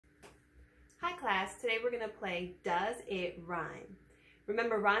class. Today we're going to play Does It Rhyme?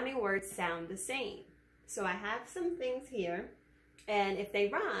 Remember, rhyming words sound the same. So I have some things here, and if they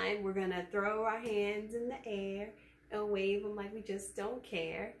rhyme, we're going to throw our hands in the air and wave them like we just don't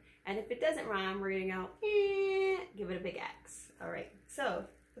care. And if it doesn't rhyme, we're going to go, give it a big X. All right, so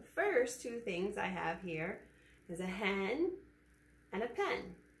the first two things I have here is a hen and a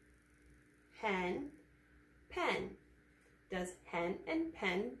pen. Hen, pen. Does hen and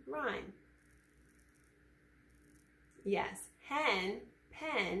pen rhyme? Yes, hen,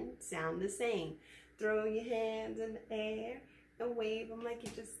 pen sound the same. Throw your hands in the air and wave them like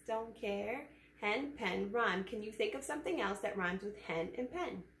you just don't care. Hen, pen rhyme. Can you think of something else that rhymes with hen and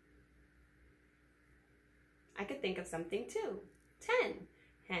pen? I could think of something too. 10.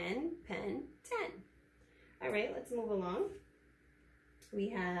 Hen, pen, 10. All right, let's move along. We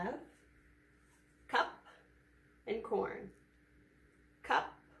have cup and corn.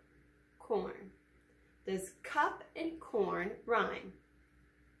 Cup, corn. Does cup and corn rhyme?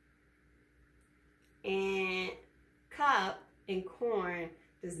 And cup and corn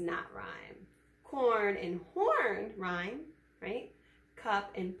does not rhyme. Corn and horn rhyme, right?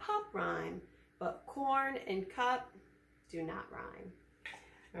 Cup and pup rhyme, but corn and cup do not rhyme.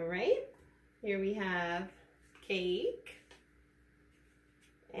 All right, here we have cake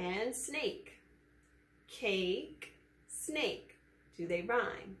and snake. Cake, snake. Do they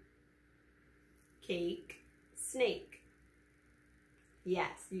rhyme? Cake, snake.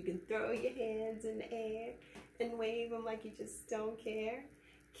 Yes, you can throw your hands in the air and wave them like you just don't care.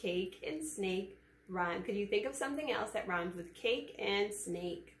 Cake and snake rhyme. Could you think of something else that rhymes with cake and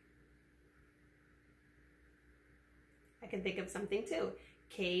snake? I can think of something too.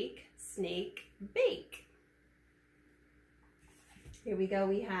 Cake, snake, bake. Here we go.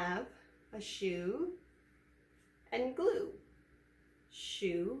 We have a shoe and glue.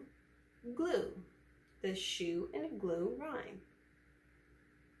 Shoe, glue. Does shoe and glue rhyme?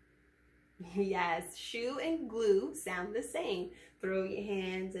 Yes, shoe and glue sound the same. Throw your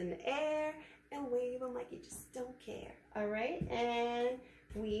hands in the air and wave them like you just don't care. All right, and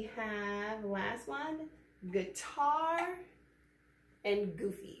we have last one, guitar and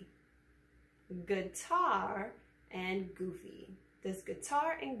goofy. Guitar and goofy. Does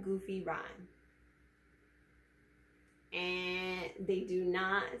guitar and goofy rhyme? And they do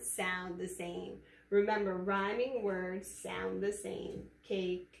not sound the same. Remember, rhyming words sound the same.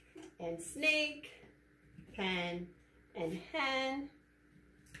 Cake and snake, pen and hen,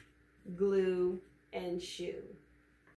 glue and shoe.